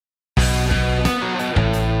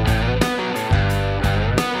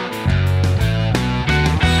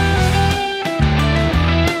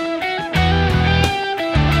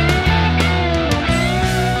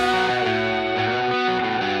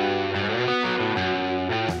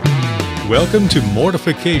Welcome to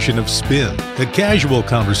Mortification of Spin, a casual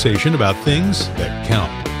conversation about things that count,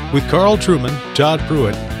 with Carl Trueman, Todd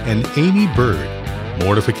Pruitt, and Amy Bird.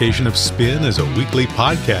 Mortification of Spin is a weekly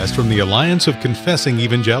podcast from the Alliance of Confessing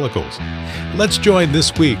Evangelicals. Let's join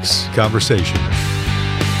this week's conversation.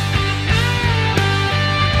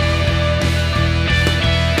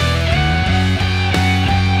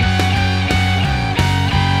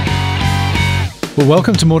 Well,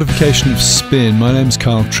 welcome to Mortification of Spin. My name's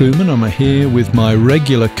Carl Trueman. I'm here with my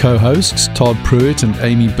regular co-hosts, Todd Pruitt and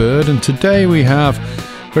Amy Bird, and today we have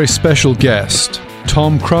a very special guest,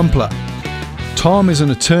 Tom Crumplar. Tom is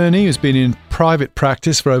an attorney who's been in private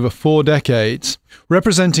practice for over 4 decades,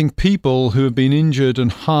 representing people who have been injured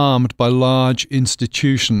and harmed by large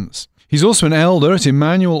institutions. He's also an elder at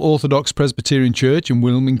Emmanuel Orthodox Presbyterian Church in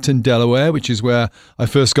Wilmington, Delaware, which is where I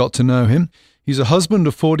first got to know him. He's a husband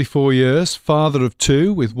of 44 years, father of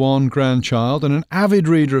 2 with 1 grandchild, and an avid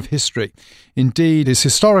reader of history. Indeed, his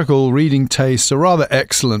historical reading tastes are rather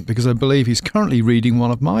excellent because I believe he's currently reading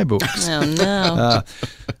one of my books. Oh, no.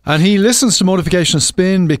 And he listens to Mortification of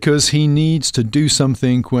Spin because he needs to do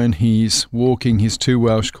something when he's walking his 2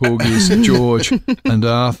 Welsh corgis, George and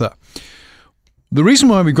Arthur. The reason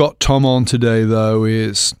why we got Tom on today, though,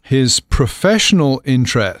 is his professional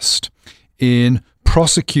interest in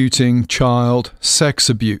prosecuting child sex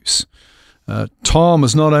abuse. Tom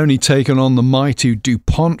has not only taken on the mighty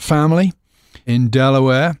Pont family in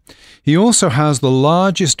Delaware, he also has the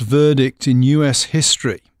largest verdict in U.S.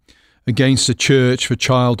 history against a church for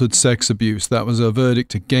childhood sex abuse. That was a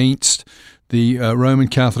verdict against the Roman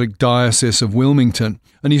Catholic Diocese of Wilmington.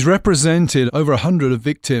 And he's represented over 100 of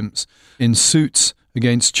victims in suits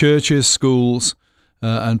against churches, schools,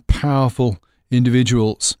 and powerful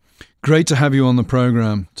individuals. Great to have you on the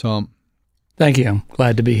program, Tom. Thank you. I'm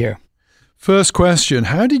glad to be here. First question,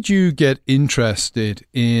 how did you get interested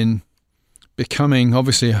in becoming,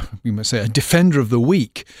 obviously, we must say, a defender of the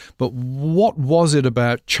weak, but what was it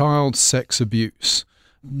about child sex abuse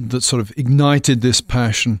that sort of ignited this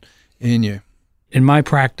passion in you? In my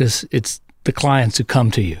practice, it's the clients who come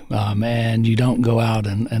to you, and you don't go out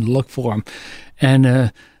and look for them.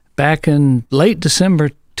 And back in late December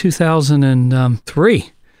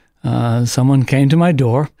 2003, someone came to my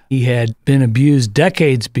door. He had been abused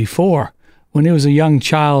decades before when he was a young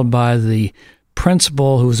child by the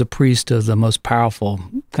principal, who was a priest of the most powerful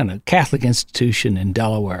kind of Catholic institution in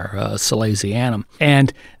Delaware, Salesianum.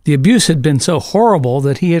 And the abuse had been so horrible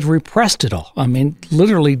that he had repressed it all. I mean,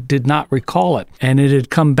 literally did not recall it. And it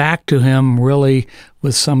had come back to him really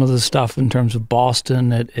with some of the stuff in terms of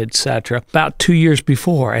Boston, et cetera, about 2 years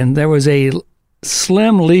before. And there was a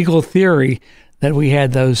slim legal theory that we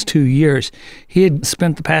had those 2 years. He had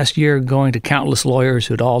spent the past year going to countless lawyers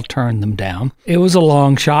who'd all turned them down. It was a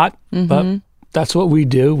long shot, but that's what we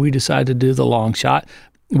do. We decided to do the long shot.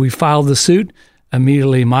 We filed the suit.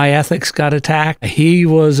 Immediately, my ethics got attacked. He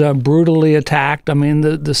was brutally attacked. I mean,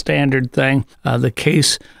 the standard thing. The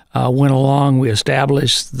case went along. We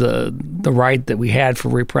established the right that we had for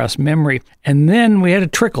repressed memory. And then we had a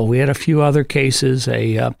trickle. We had a few other cases,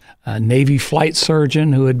 a Navy flight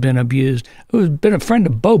surgeon who had been abused, who had been a friend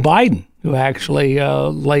of Beau Biden, who actually,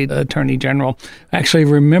 late Attorney General, actually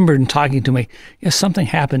remembered and talking to me, yes, something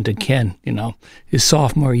happened to Ken, his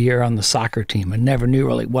sophomore year on the soccer team. I never knew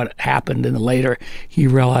really what happened. And later he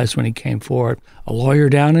realized when he came forward, a lawyer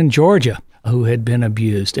down in Georgia who had been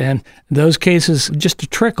abused. And those cases, just a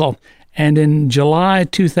trickle. And in July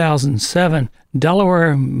 2007,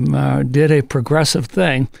 Delaware did a progressive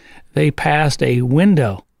thing. They passed a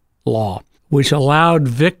window law, which allowed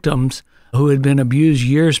victims who had been abused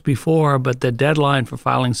years before, but the deadline for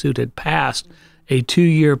filing suit had passed, a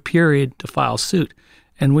 2-year period to file suit.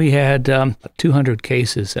 And we had 200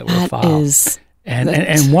 cases that were filed.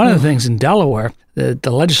 And one of the things in Delaware that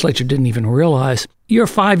the legislature didn't even realize, you're a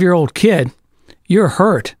 5-year-old kid, you're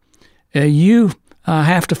hurt. You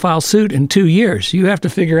have to file suit in 2 years. You have to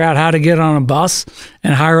figure out how to get on a bus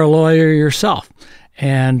and hire a lawyer yourself.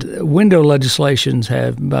 And window legislations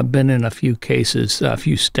have been in a few cases, a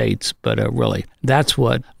few states, but really that's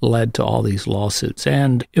what led to all these lawsuits.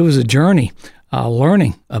 And it was a journey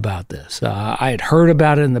learning about this. I had heard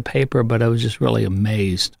about it in the paper, but I was just really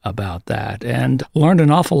amazed about that and learned an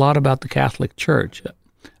awful lot about the Catholic Church. I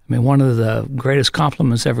mean, one of the greatest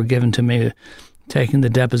compliments ever given to me, taking the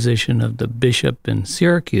deposition of the bishop in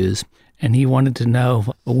Syracuse, and he wanted to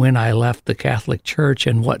know when I left the Catholic Church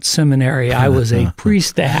and what seminary I was a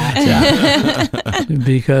priest at,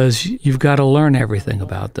 because you've got to learn everything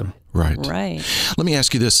about them. Right. Let me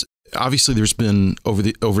ask you this. Obviously, there's been, over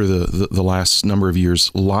the last number of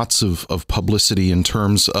years, lots of publicity in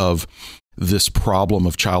terms of this problem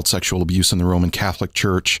of child sexual abuse in the Roman Catholic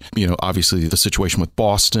Church. Obviously the situation with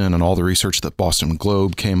Boston and all the research that Boston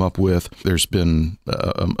Globe came up with. There's been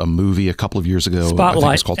a movie a couple of years ago. Spotlight. I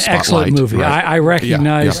think it's called Spotlight. Excellent movie. Right. I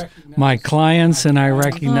recognize my clients and I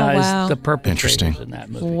recognize the perpetrators Interesting. in that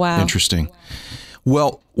movie. Wow. Interesting.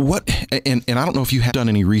 Well, and I don't know if you have done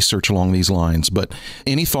any research along these lines, but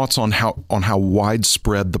any thoughts on how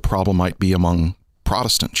widespread the problem might be among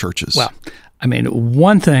Protestant churches? Well,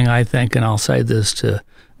 one thing I think, and I'll say this to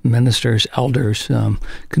ministers, elders,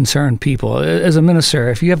 concerned people, as a minister,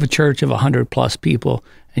 if you have a church of 100 plus people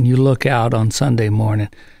and you look out on Sunday morning,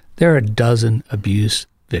 there are a dozen abuse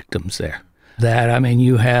victims there.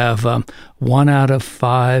 You have 1 out of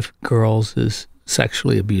 5 girls is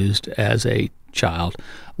sexually abused as a child,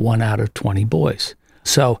 1 out of 20 boys.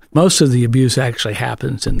 So most of the abuse actually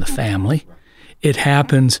happens in the family. It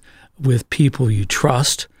happens with people you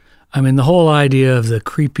trust. The whole idea of the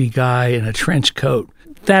creepy guy in a trench coat,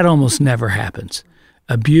 that almost never happens.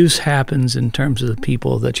 Abuse happens in terms of the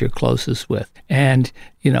people that you're closest with. And,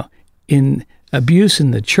 in abuse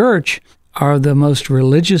in the church are the most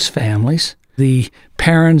religious families, the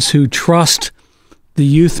parents who trust the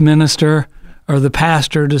youth minister or the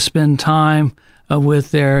pastor to spend time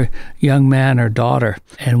with their young man or daughter.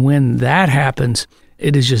 And when that happens,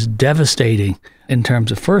 it is just devastating in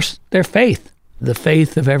terms of, first, their faith, the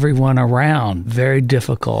faith of everyone around, very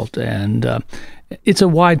difficult. And it's a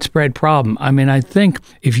widespread problem. I think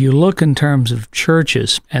if you look in terms of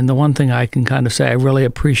churches, and the one thing I can kind of say, I really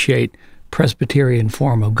appreciate Presbyterian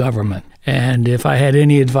form of government. And if I had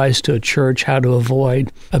any advice to a church how to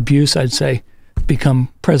avoid abuse, I'd say become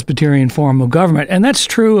Presbyterian form of government. And that's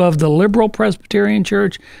true of the liberal Presbyterian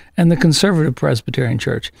church and the conservative Presbyterian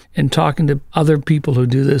church. In talking to other people who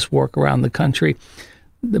do this work around the country,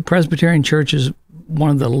 the Presbyterian church is one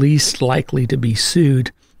of the least likely to be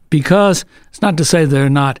sued, because it's not to say they're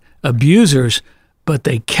not abusers, but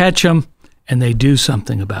they catch them and they do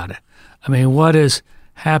something about it. What has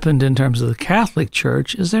happened in terms of the Catholic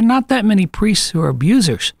Church is there are not that many priests who are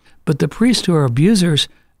abusers, but the priests who are abusers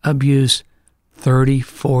abuse 30,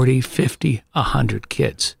 40, 50, 100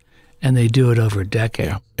 kids, and they do it over a decade.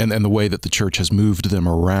 Yeah. And the way that the church has moved them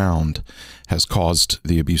around has caused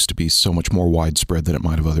the abuse to be so much more widespread than it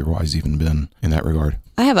might have otherwise even been in that regard.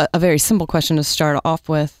 I have a very simple question to start off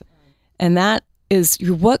with, and that is,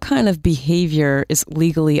 what kind of behavior is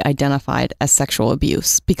legally identified as sexual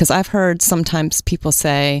abuse? Because I've heard sometimes people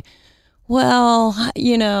say, well,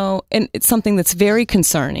 and it's something that's very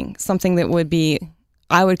concerning, something that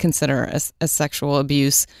I would consider as sexual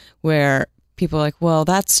abuse, where people are like, well,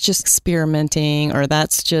 that's just experimenting, or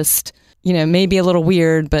that's just, maybe a little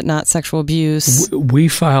weird, but not sexual abuse. We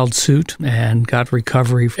filed suit and got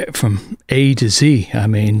recovery from A to Z.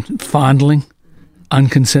 Fondling,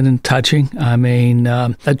 unconsented touching.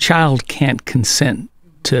 A child can't consent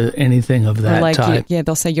to anything of that type.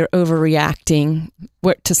 They'll say you're overreacting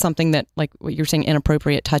to something that, like what you're saying,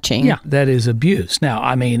 inappropriate touching. Yeah, that is abuse.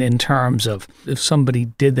 Now, in terms of if somebody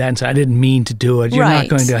did that and said, I didn't mean to do it, you're not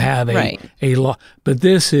going to have a law. But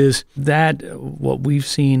this is what we've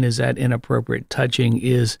seen is that inappropriate touching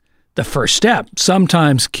is the first step.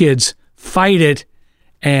 Sometimes kids fight it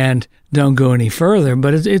and don't go any further,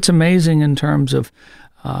 but it's amazing in terms of,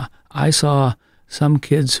 I saw some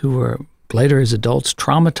kids who were later as adults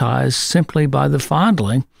traumatized simply by the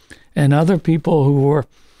fondling, and other people who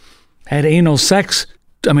had anal sex,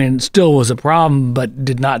 still was a problem, but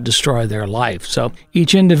did not destroy their life. So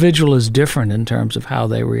each individual is different in terms of how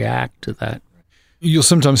they react to that. You'll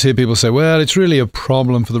sometimes hear people say, well, it's really a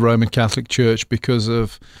problem for the Roman Catholic Church because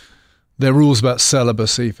of their rules about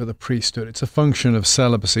celibacy for the priesthood. It's a function of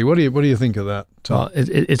celibacy. What do you think of that, Tom? Well,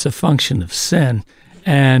 it's a function of sin.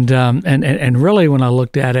 And really, when I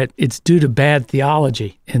looked at it, it's due to bad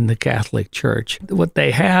theology in the Catholic Church. What they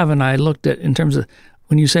have, and I looked at in terms of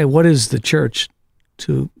when you say, what is the church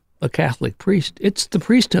to a Catholic priest? It's the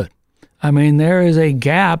priesthood. There is a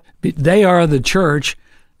gap. They are the church.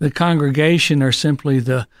 The congregation are simply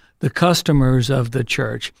the customers of the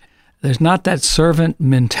church. There's not that servant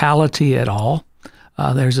mentality at all.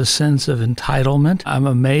 There's a sense of entitlement. I'm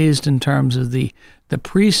amazed in terms of the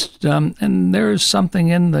priest, and there's something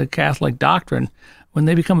in the Catholic doctrine. When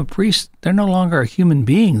they become a priest, they're no longer a human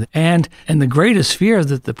being. And the greatest fear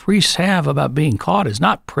that the priests have about being caught is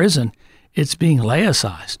not prison, it's being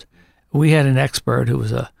laicized. We had an expert who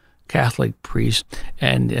was a Catholic priest,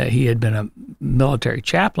 and he had been a military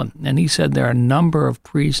chaplain, and he said there are a number of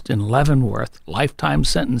priests in Leavenworth, lifetime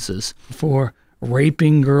sentences for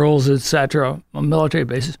raping girls, etc., on military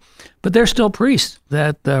bases. But they're still priests.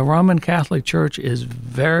 That the Roman Catholic Church is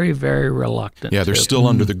very, very reluctant. Yeah, they're still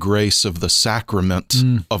under the grace of the sacrament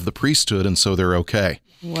of the priesthood, and so they're okay.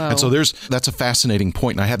 Wow. And so that's a fascinating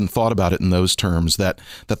point, and I hadn't thought about it in those terms, that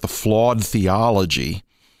the flawed theology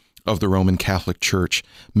of the Roman Catholic Church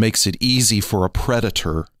makes it easy for a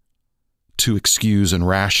predator to excuse and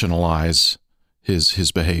rationalize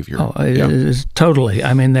his behavior. Oh, it is totally.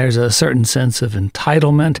 I mean, there's a certain sense of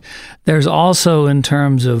entitlement. There's also, in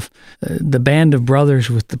terms of the band of brothers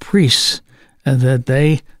with the priests, that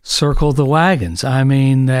they circle the wagons. I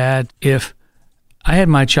mean, that if I had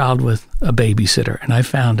my child with a babysitter and I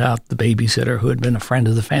found out the babysitter, who had been a friend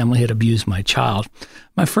of the family, had abused my child,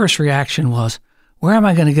 my first reaction was, where am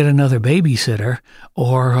I going to get another babysitter?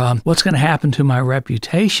 Or what's going to happen to my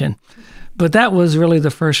reputation? But that was really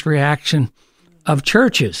the first reaction of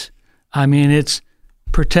churches. I mean, it's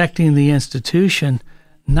protecting the institution,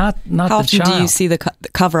 not the child. How often do you see the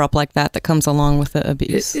cover-up like that comes along with the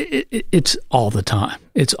abuse? It's all the time.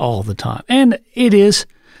 It's all the time. And it is,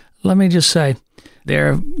 let me just say,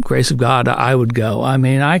 there, grace of God, I would go. I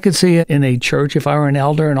mean, I could see it in a church if I were an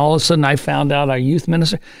elder and all of a sudden I found out our youth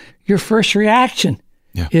minister. Your first reaction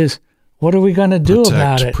is, what are we going to do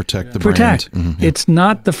about it? Protect the brand. Mm-hmm, yeah. It's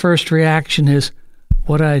not the first reaction is,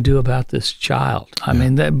 what do I do about this child? I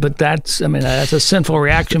mean, that's a sinful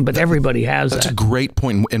reaction, but everybody has that. That's a great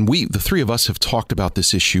point. And the three of us have talked about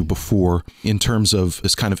this issue before in terms of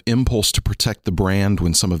this kind of impulse to protect the brand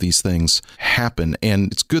when some of these things happen.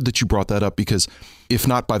 And it's good that you brought that up, because if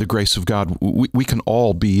not by the grace of God, we can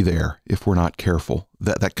all be there if we're not careful.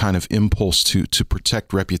 That kind of impulse to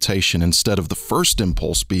protect reputation, instead of the first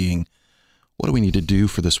impulse being, what do we need to do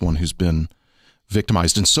for this one who's been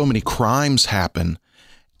victimized? And so many crimes happen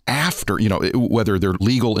after, whether they're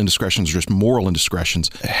legal indiscretions or just moral indiscretions,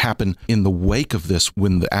 happen in the wake of this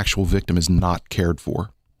when the actual victim is not cared for.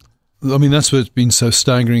 I mean, that's what's been so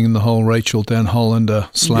staggering in the whole Rachel Den Hollander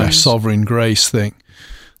 / Sovereign Grace thing,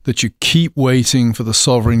 that you keep waiting for the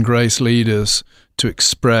Sovereign Grace leaders to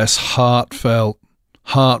express heartfelt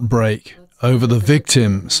heartbreak over the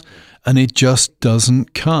victims, and it just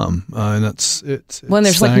doesn't come. And it's when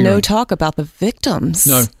there's staggering. like no talk about the victims.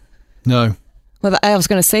 No. Well, I was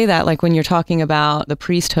going to say that, like when you're talking about the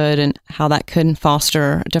priesthood and how that could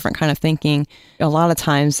foster a different kind of thinking, a lot of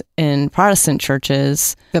times in Protestant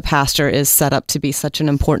churches, the pastor is set up to be such an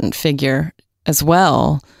important figure as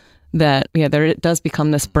well, that there does become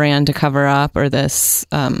this brand to cover up, or this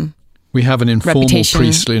we have an informal reputation.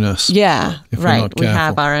 Priestliness. Yeah, right. We careful.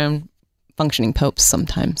 have our own functioning popes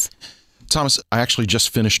sometimes. Thomas, I actually just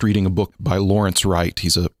finished reading a book by Lawrence Wright.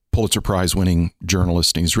 He's a Pulitzer Prize-winning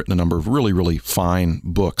journalist, and he's written a number of really, really fine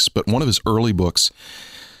books. But one of his early books,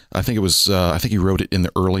 I think he wrote it in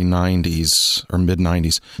the early 90s or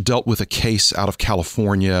mid-90s, dealt with a case out of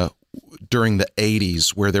California during the 80s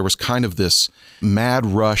where there was kind of this mad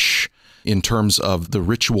rush in terms of the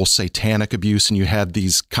ritual satanic abuse, and you had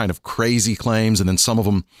these kind of crazy claims, and then some of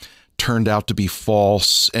them turned out to be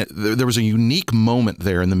false. And there was a unique moment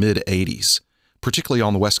there in the mid-80s, particularly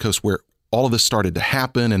on the West Coast, where all of this started to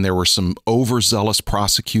happen, and there were some overzealous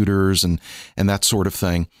prosecutors and that sort of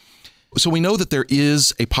thing. So we know that there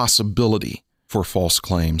is a possibility for false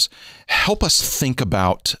claims. Help us think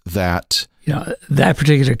about that. That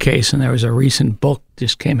particular case, and there was a recent book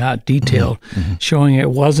just came out detailed showing it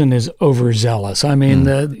wasn't as overzealous. I mean,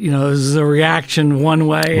 there's the reaction one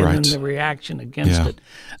way and then the reaction against it.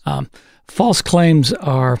 False claims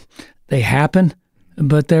they happen,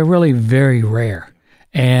 but they're really very rare.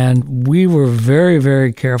 And we were very,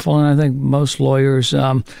 very careful, and I think most lawyers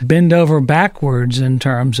bend over backwards in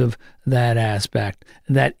terms of that aspect,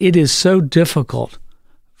 that it is so difficult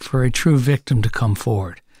for a true victim to come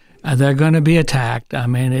forward. They're going to be attacked. I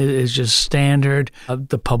mean, it is just standard.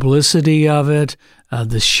 The publicity of it,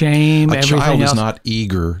 the shame, everything else. A child is not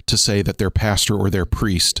eager to say that their pastor or their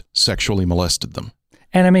priest sexually molested them.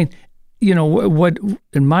 And I mean, what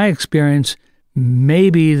in my experience,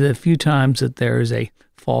 maybe the few times that there is a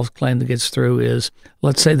false claim that gets through is,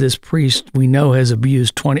 let's say this priest we know has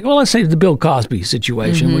abused 20, let's say the Bill Cosby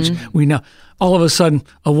situation, which we know. All of a sudden,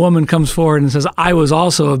 a woman comes forward and says, I was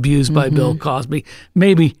also abused by Bill Cosby.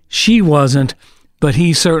 Maybe she wasn't, but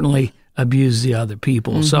he certainly abused the other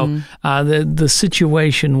people. So the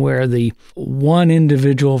situation where the one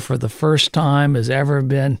individual for the first time has ever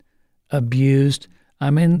been abused,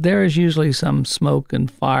 I mean, there is usually some smoke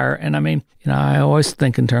and fire. And I mean, I always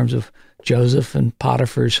think in terms of Joseph and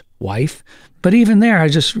Potiphar's wife. But even there, I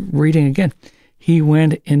was just reading again, he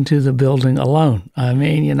went into the building alone. I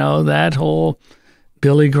mean, that whole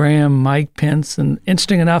Billy Graham, Mike Pence, and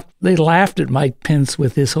interesting enough, they laughed at Mike Pence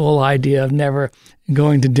with his whole idea of never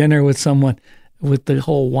going to dinner with someone. With the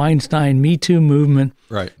whole Weinstein Me Too movement,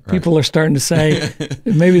 right. People are starting to say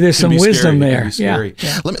maybe there's some wisdom there. Yeah.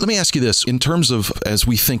 Let me ask you this. In terms of, as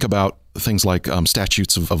we think about things like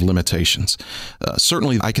statutes of limitations,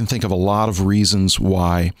 certainly I can think of a lot of reasons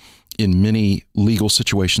why in many legal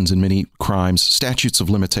situations, in many crimes, statutes of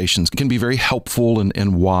limitations can be very helpful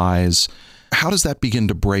and wise. How does that begin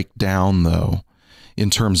to break down, though, in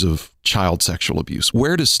terms of child sexual abuse?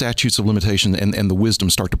 Where does statutes of limitation and the wisdom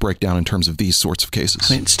start to break down in terms of these sorts of cases?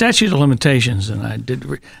 I mean, statute of limitations, and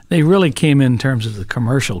they really came in terms of the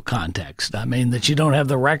commercial context. I mean, that you don't have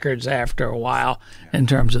the records after a while in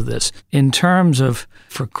terms of this. In terms of,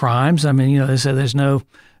 for crimes, I mean, they say there's no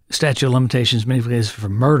statute of limitations many cases for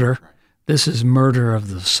murder. This is murder of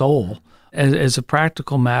the soul. As a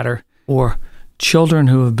practical matter, or children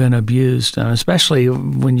who have been abused, especially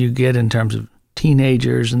when you get in terms of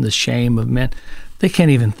teenagers and the shame of men, they can't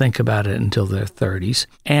even think about it until their 30s.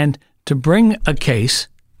 And to bring a case,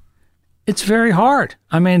 it's very hard.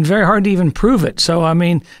 I mean, very hard to even prove it. So, I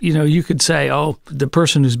mean, you could say, oh, the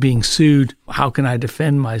person who's being sued, how can I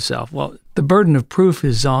defend myself? Well, the burden of proof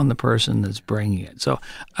is on the person that's bringing it. So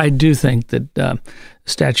I do think that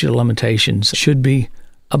statute of limitations should be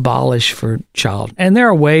abolished for child. And there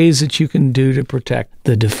are ways that you can do to protect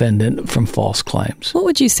the defendant from false claims. What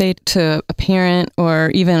would you say to a parent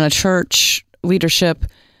or even a church leadership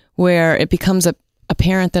where it becomes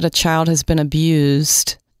apparent that a child has been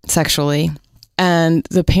abused sexually and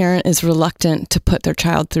the parent is reluctant to put their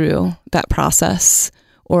child through that process,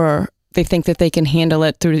 or they think that they can handle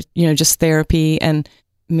it through, just therapy, and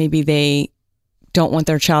maybe they don't want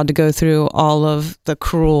their child to go through all of the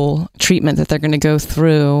cruel treatment that they're going to go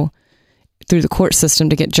through the court system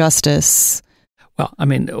to get justice? Well, I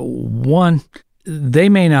mean, one, they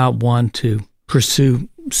may not want to sue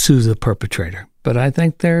the perpetrator, but I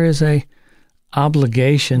think there is a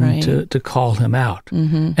obligation to call him out.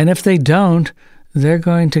 Mm-hmm. And if they don't, they're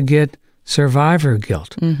going to get survivor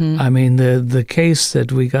guilt. Mm-hmm. I mean, the case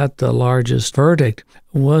that we got the largest verdict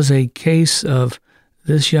was a case of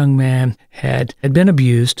this young man had been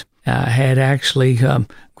abused, had actually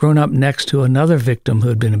grown up next to another victim who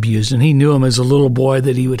had been abused, and he knew him as a little boy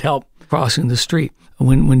that he would help crossing the street.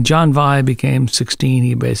 When John Vi became 16,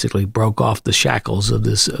 he basically broke off the shackles of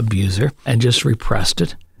this abuser and just repressed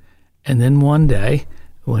it. And then one day,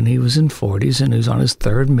 when he was in 40s and he was on his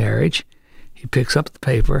third marriage, he picks up the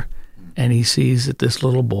paper and he sees that this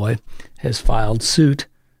little boy has filed suit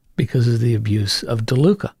because of the abuse of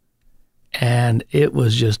DeLuca. And it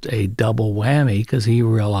was just a double whammy because he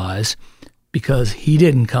realized because he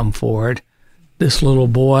didn't come forward, this little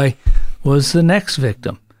boy was the next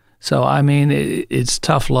victim. So, I mean, it's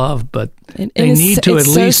tough love, but they need to at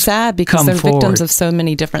least come forward. It's so sad because they're victims of so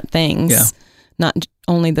many different things. Yeah. Not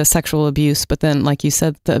only the sexual abuse, but then, like you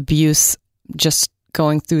said, the abuse just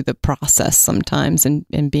going through the process sometimes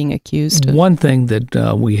and being accused. One thing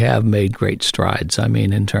that we have made great strides, I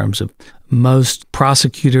mean, in terms of most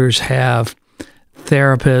prosecutors have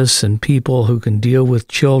therapists and people who can deal with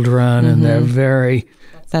children, and they're very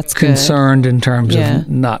concerned in terms of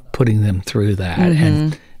not putting them through that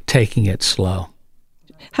and taking it slow.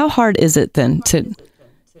 How hard is it then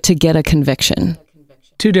to get a conviction?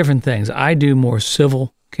 Two different things. I do more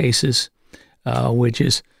civil cases, which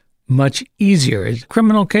is much easier.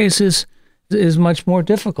 Criminal cases is much more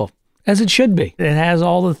difficult, as it should be. It has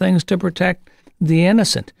all the things to protect the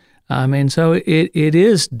innocent. I mean, so it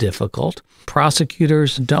is difficult.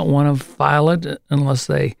 Prosecutors don't want to file it unless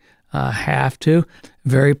they have to.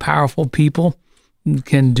 Very powerful people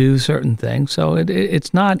can do certain things. So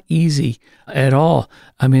it's not easy at all.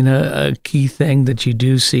 I mean, a key thing that you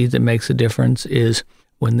do see that makes a difference is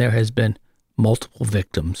when there has been multiple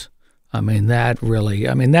victims. I mean, that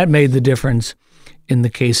made the difference in the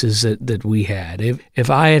cases that we had. If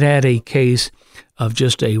I had a case of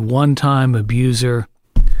just a one-time abuser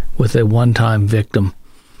with a one-time victim,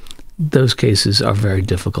 those cases are very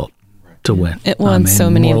difficult to win.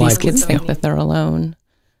 So many of these kids think that they're alone.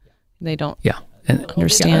 They don't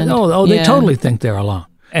understand. They totally think they're alone.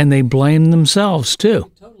 And they blame themselves,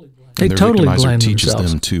 too. They totally blame themselves. Teaches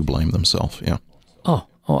them to blame themselves, yeah.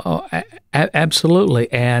 Absolutely.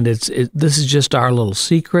 And this is just our little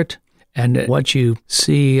secret. And what you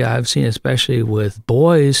see, I've seen especially with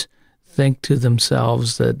boys, think to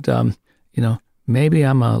themselves that, maybe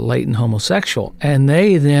I'm a latent homosexual. And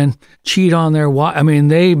they then cheat on their wife. I mean,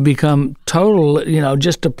 they become total,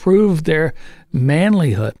 just to prove their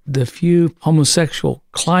manlyhood. The few homosexual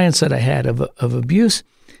clients that I had of abuse,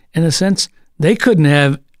 in a sense, they couldn't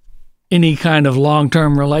have any kind of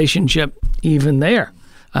long-term relationship even there.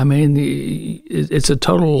 I mean, it's a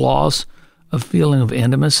total loss of feeling of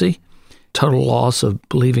intimacy, total loss of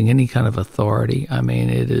believing any kind of authority. I mean,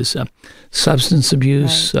 it is substance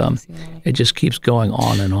abuse. Right. It just keeps going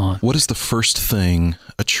on and on. What is the first thing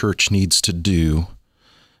a church needs to do?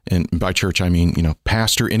 And by church, I mean,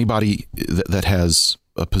 pastor, anybody that has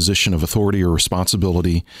a position of authority or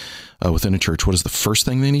responsibility within a church. What is the first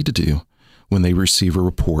thing they need to do when they receive a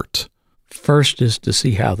report? First is to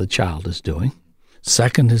see how the child is doing.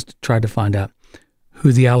 Second is to try to find out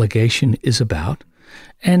who the allegation is about.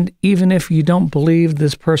 And even if you don't believe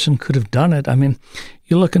this person could have done it, I mean,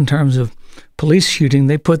 you look in terms of police shooting,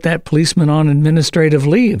 they put that policeman on administrative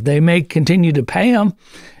leave. They may continue to pay him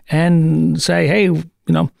and say, hey,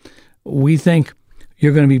 we think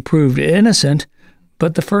you're going to be proved innocent,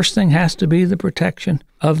 but the first thing has to be the protection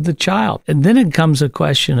of the child. And then it comes a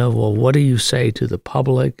question of, well, what do you say to the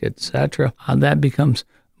public, etc.? That becomes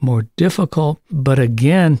more difficult, but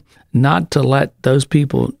again, not to let those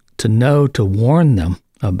people to warn them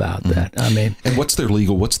about that. I mean, and what's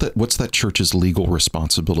that church's legal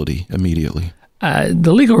responsibility immediately?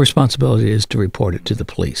 The legal responsibility is to report it to the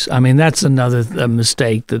police. I mean, that's another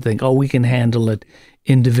mistake to think, we can handle it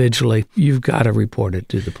individually. You've got to report it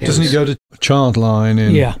to the police. Doesn't it go to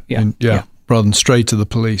Childline? Yeah. Rather than straight to the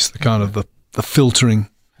police, the kind of the filtering.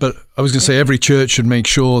 But I was going to say every church should make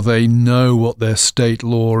sure they know what their state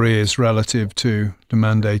law is relative to the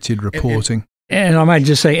mandated reporting. And I might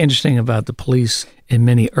just say, interesting about the police in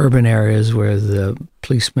many urban areas where the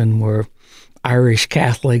policemen were Irish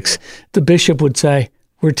Catholics, the bishop would say,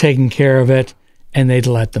 we're taking care of it, and they'd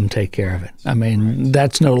let them take care of it. I mean,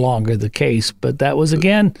 that's no longer the case, but that was,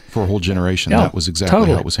 again... For a whole generation, that was exactly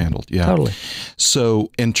how it was handled. Yeah, totally. So,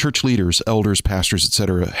 and church leaders, elders, pastors, et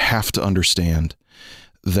cetera, have to understand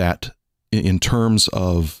that in terms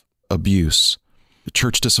of abuse,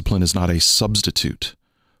 church discipline is not a substitute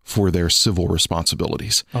for their civil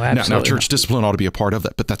responsibilities. Oh, absolutely. Now, church discipline ought to be a part of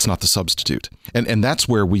that, but that's not the substitute. And that's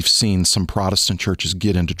where we've seen some Protestant churches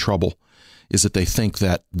get into trouble, is that they think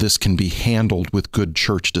that this can be handled with good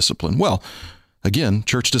church discipline. Well, again,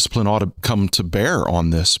 church discipline ought to come to bear on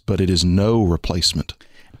this, but it is no replacement.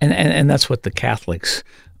 And that's what the Catholics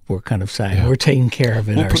were kind of saying. Yeah. We're taking care of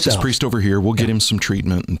it ourselves. We'll put this priest over here. We'll get him some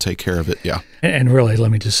treatment and take care of it. Yeah. And really,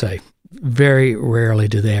 let me just say, very rarely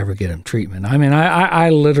do they ever get him treatment. I mean, I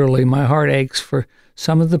literally, my heart aches for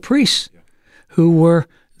some of the priests who were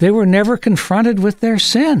never confronted with their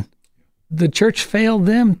sin. The church failed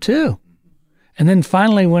them too. And then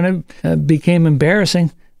finally, when it became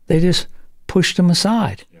embarrassing, they just pushed them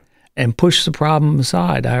aside and pushed the problem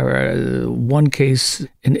aside. One case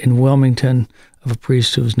in Wilmington of a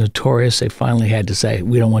priest who was notorious, they finally had to say,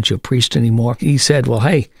 we don't want you a priest anymore. He said, well,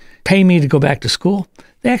 hey, pay me to go back to school.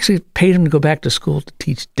 They actually paid him to go back to school to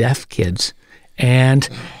teach deaf kids. And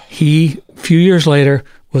he, a few years later,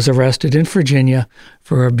 was arrested in Virginia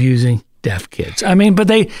for abusing deaf kids. I mean, but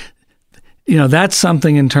that's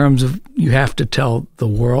something in terms of you have to tell the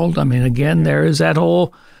world. I mean, again, there is that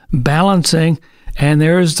whole balancing, and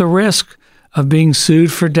there is the risk of being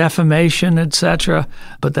sued for defamation, etc.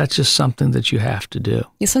 But that's just something that you have to do.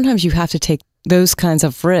 Yeah, sometimes you have to take those kinds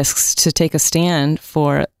of risks to take a stand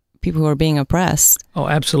for people who are being oppressed. Oh,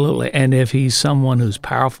 absolutely. And if he's someone who's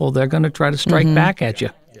powerful, they're going to try to strike back at you.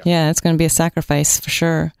 Yeah, it's going to be a sacrifice for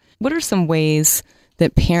sure. What are some ways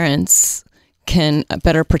that parents can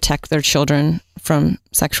better protect their children from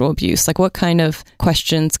sexual abuse? Like, what kind of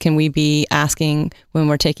questions can we be asking when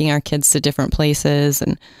we're taking our kids to different places?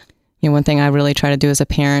 And, one thing I really try to do as a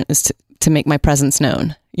parent is to make my presence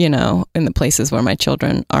known, in the places where my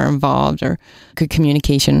children are involved, or good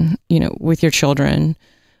communication, with your children.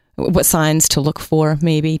 What signs to look for,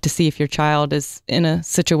 maybe, to see if your child is in a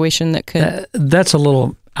situation that could... That's a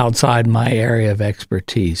little outside my area of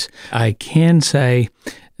expertise. I can say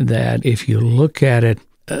that if you look at it,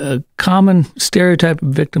 a common stereotype of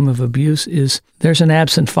victim of abuse is there's an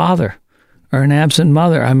absent father or an absent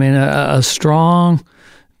mother. I mean, a strong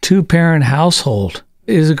two-parent household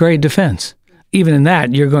is a great defense. Even in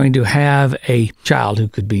that, you're going to have a child who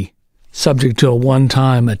could be subject to a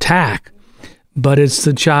one-time attack, but it's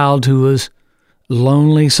the child who is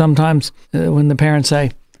lonely sometimes when the parents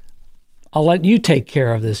say, I'll let you take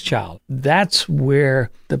care of this child. That's where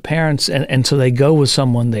the parents, and so they go with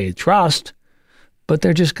someone they trust, but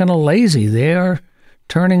they're just kind of lazy. They are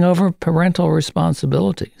turning over parental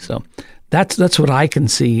responsibility. So that's what I can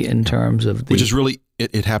see in terms of which is really,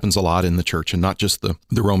 it happens a lot in the church, and not just the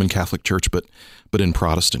Roman Catholic Church, but in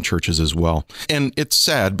Protestant churches as well. And it's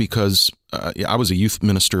sad because I was a youth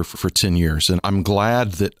minister for 10 years, and I'm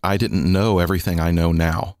glad that I didn't know everything I know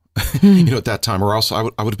now. at that time, or else I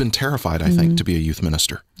would have been terrified, I think, to be a youth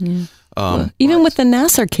minister. Yeah. Even with the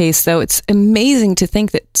Nasser case, though, it's amazing to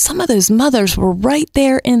think that some of those mothers were right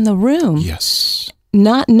there in the room. Yes.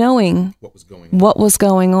 Not knowing what was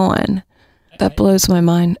going on. That blows my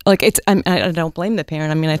mind. Like, I don't blame the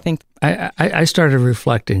parent. I mean, I think... I started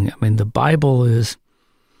reflecting. I mean, the Bible is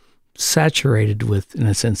saturated with, in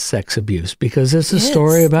a sense, sex abuse, because it's a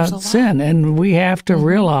story about sin. And we have to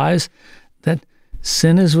realize that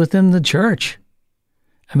sin is within the church.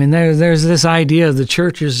 I mean, there's this idea of the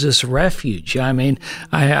church is this refuge. I mean,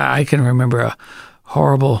 I can remember a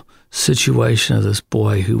horrible situation of this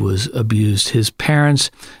boy who was abused. His parents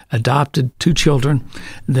adopted 2 children.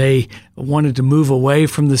 They wanted to move away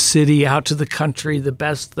from the city out to the country, the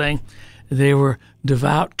best thing. They were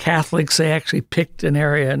devout Catholics. They actually picked an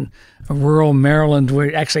area in rural Maryland where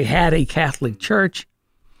it actually had a Catholic church,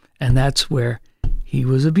 and that's where he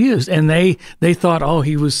was abused. And they thought, oh,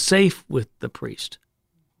 he was safe with the priest.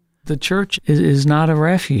 The church is not a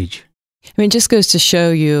refuge. I mean, it just goes to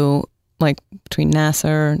show you, like, between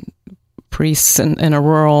Nasser, priests in a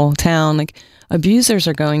rural town, like, abusers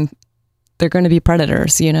they're going to be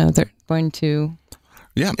predators, they're going to...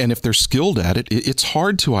 Yeah, and if they're skilled at it, it's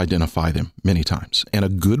hard to identify them many times. And a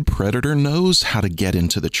good predator knows how to get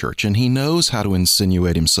into the church, and he knows how to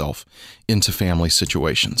insinuate himself into family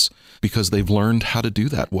situations because they've learned how to do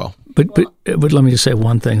that well. But let me just say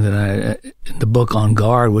one thing that in the book On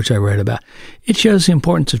Guard, which I read about, it shows the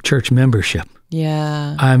importance of church membership.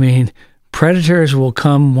 Yeah. I mean, predators will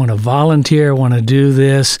come, want to volunteer, want to do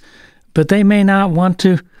this, but they may not want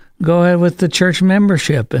to go ahead with the church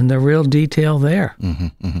membership and the real detail there.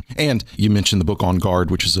 Mm-hmm, mm-hmm. And you mentioned the book On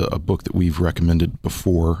Guard, which is a book that we've recommended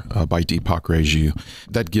before by DE.Crumplar.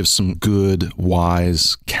 That gives some good,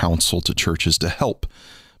 wise counsel to churches to help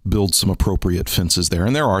build some appropriate fences there.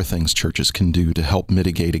 And there are things churches can do to help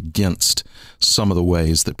mitigate against some of the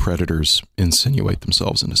ways that predators insinuate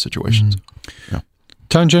themselves into situations. Mm-hmm. Yeah.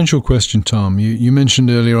 Tangential question, Tom. You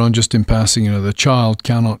mentioned earlier on, just in passing, the child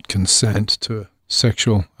cannot consent to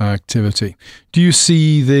sexual activity. Do you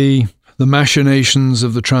see the machinations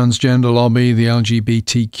of the transgender lobby, the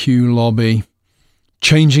LGBTQ lobby,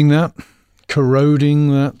 changing that, corroding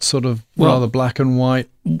that sort of rather black and white?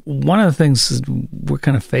 One of the things we're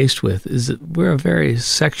kind of faced with is that we're a very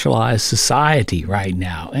sexualized society right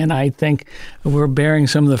now, and I think we're bearing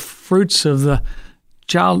some of the fruits of the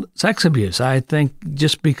child sex abuse, I think,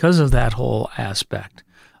 just because of that whole aspect.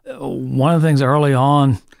 One of the things early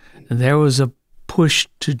on, there was a push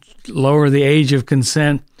to lower the age of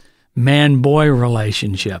consent, man-boy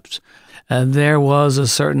relationships. There was a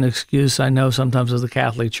certain excuse, I know sometimes of the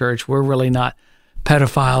Catholic Church, we're really not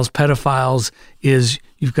pedophiles. Pedophiles is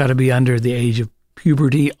you've got to be under the age of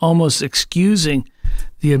puberty, almost excusing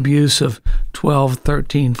the abuse of 12,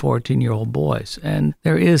 13, 14-year-old boys. And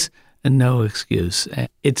there is no excuse.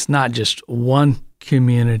 It's not just one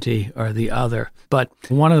community or the other. But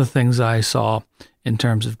one of the things I saw in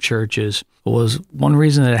terms of churches was one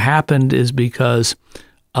reason that it happened is because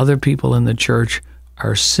other people in the church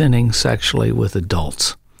are sinning sexually with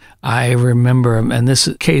adults. I remember, and this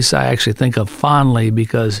case I actually think of fondly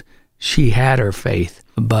because she had her faith,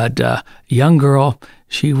 but a young girl,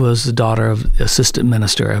 she was the daughter of the assistant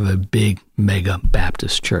minister of a big mega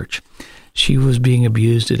Baptist church. She was being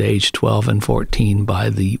abused at age 12 and 14 by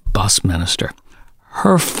the bus minister.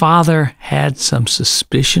 Her father had some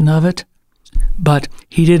suspicion of it, but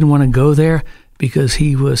he didn't want to go there because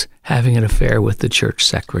he was having an affair with the church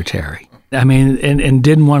secretary. I mean, and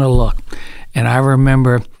didn't want to look. And I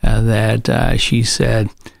remember that she said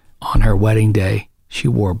on her wedding day, she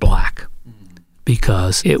wore black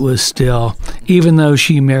because it was still, even though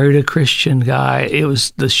she married a Christian guy, it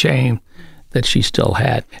was the shame that she still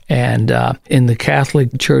had. And in the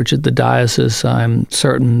Catholic Church at the diocese, I'm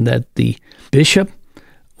certain that the bishop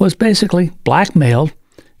was basically blackmailed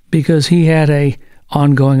because he had a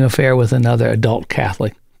ongoing affair with another adult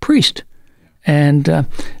Catholic priest. And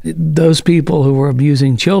those people who were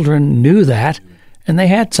abusing children knew that, and they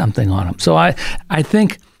had something on them. So I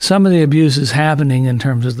think some of the abuse is happening in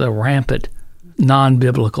terms of the rampant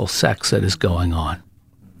non-biblical sex that is going on.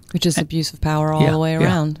 Which is abuse of power all the way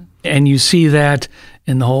around. Yeah. And you see that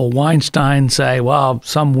in the whole Weinstein say, well,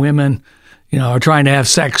 some women, are trying to have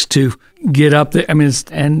sex to get up there. I mean,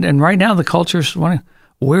 and right now the culture's wondering,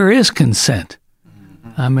 where is consent?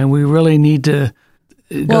 I mean, we really need to.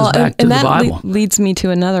 It goes back to the Bible. That leads me to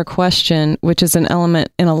another question, which is an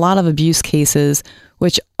element in a lot of abuse cases,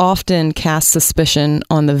 which often casts suspicion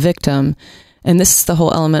on the victim. And this is the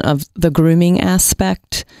whole element of the grooming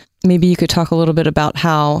aspect. maybe you could talk a little bit about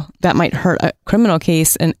how that might hurt a criminal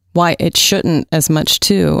case and why it shouldn't as much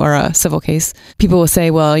too, or a civil case. People will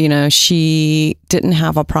say, well, she didn't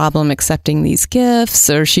have a problem accepting these gifts,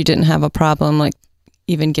 or she didn't have a problem like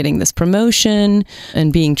even getting this promotion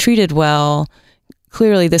and being treated well.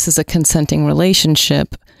 Clearly, this is a consenting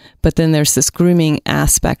relationship, but then there's this grooming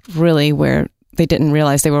aspect really where they didn't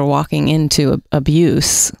realize they were walking into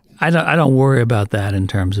abuse. I don't worry about that in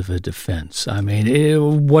terms of a defense. I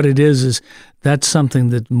mean, what it is that's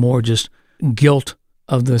something that more just guilt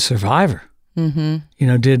of the survivor.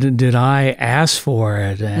 Mm-hmm. Did I ask for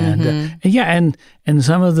it? And and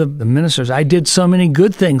some of the ministers, I did so many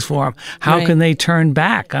good things for them. How can they turn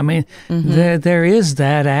back? I mean, there is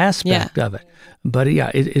that aspect of it. But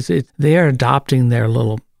they are adopting their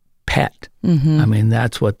little pet. Mm-hmm. I mean,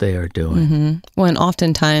 that's what they are doing. Mm-hmm. Well, and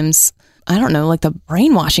oftentimes, I don't know, like the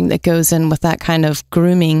brainwashing that goes in with that kind of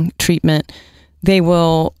grooming treatment, they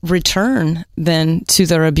will return then to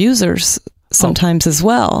their abusers sometimes as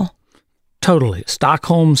well. Totally.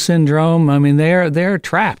 Stockholm syndrome. I mean, they're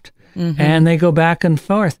trapped. Mm-hmm. And they go back and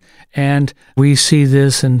forth. And we see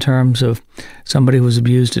this in terms of somebody who was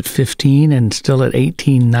abused at 15 and still at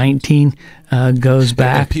 18, 19 goes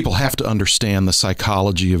back. And people have to understand the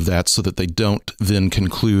psychology of that so that they don't then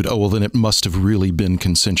conclude, oh, well, then it must have really been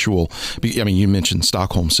consensual. I mean, you mentioned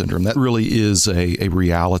Stockholm syndrome. That really is a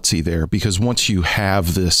reality there, because once you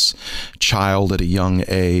have this child at a young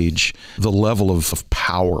age, the level of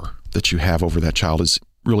power that you have over that child is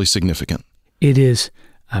really significant. It is.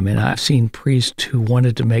 I mean, I've seen priests who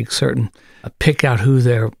wanted to make certain, pick out who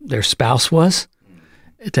their spouse was,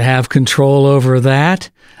 to have control over that.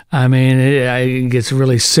 I mean, it gets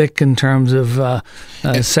really sick in terms of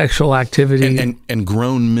sexual activity. And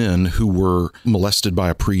grown men who were molested by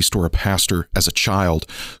a priest or a pastor as a child,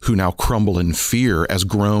 who now crumble in fear as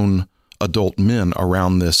grown adult men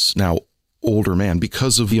around this now older man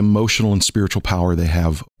because of the emotional and spiritual power they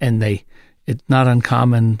have. And it's not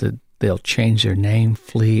uncommon that they'll change their name,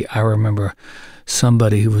 flee. I remember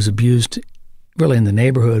somebody who was abused really in the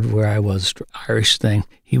neighborhood where I was, Irish thing.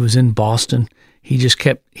 He was in Boston. He just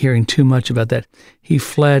kept hearing too much about that. He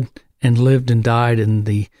fled and lived and died in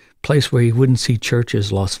the place where he wouldn't see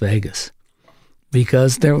churches, Las Vegas,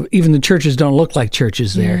 because even the churches don't look like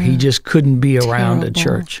churches there. He just couldn't be around a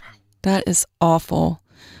church. That is awful.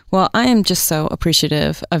 Well, I am just so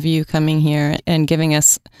appreciative of you coming here and giving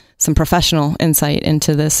us some professional insight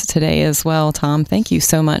into this today as well, Tom. Thank you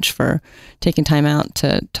so much for taking time out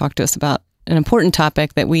to talk to us about an important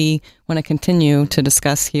topic that we want to continue to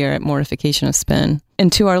discuss here at Mortification of Spin.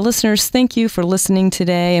 And to our listeners, thank you for listening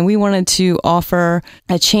today. And we wanted to offer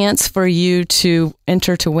a chance for you to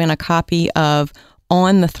enter to win a copy of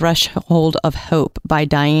On the Threshold of Hope by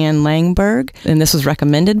Diane Langberg. And this was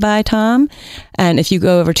recommended by Tom. And if you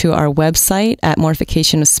go over to our website at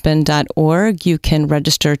mortificationofspin.org, you can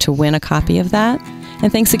register to win a copy of that.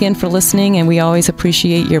 And thanks again for listening. And we always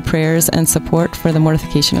appreciate your prayers and support for the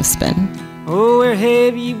Mortification of Spin. Oh, where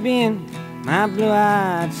have you been, my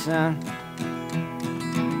blue-eyed son?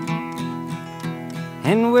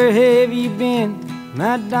 And where have you been,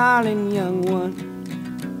 my darling young one?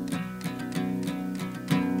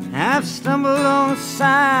 I've stumbled on the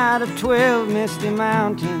side of 12 misty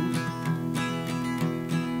mountains.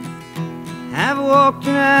 I've walked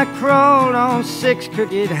and I crawled on 6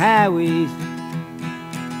 crooked highways.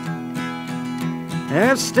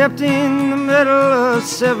 I've stepped in the middle of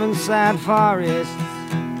 7 sad forests.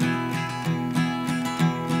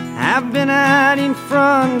 I've been out in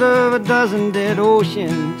front of a dozen dead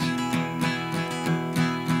oceans.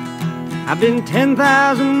 I've been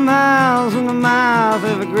 10,000 miles in the mouth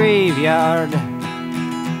of a graveyard.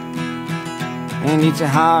 And it's a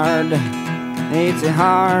hard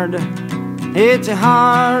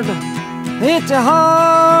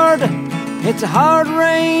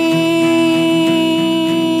rain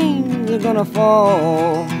you're gonna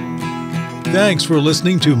fall. Thanks for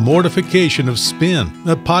listening to Mortification of Spin,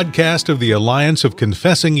 a podcast of the Alliance of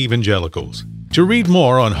Confessing Evangelicals. To read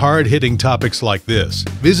more on hard-hitting topics like this,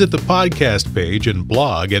 visit the podcast page and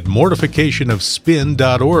blog at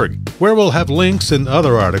mortificationofspin.org, where we'll have links and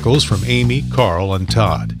other articles from Amy, Carl, and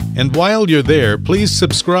Todd. And while you're there, please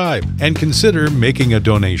subscribe and consider making a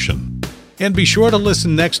donation. And be sure to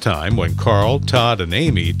listen next time when Carl, Todd, and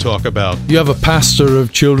Amy talk about... You have a pastor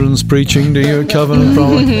of children's preaching, do you, Covenant?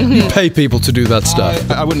 Probably. You pay people to do that stuff.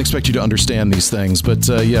 I wouldn't expect you to understand these things, but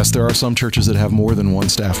yes, there are some churches that have more than one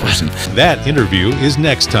staff person. That interview is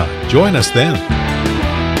next time. Join us then.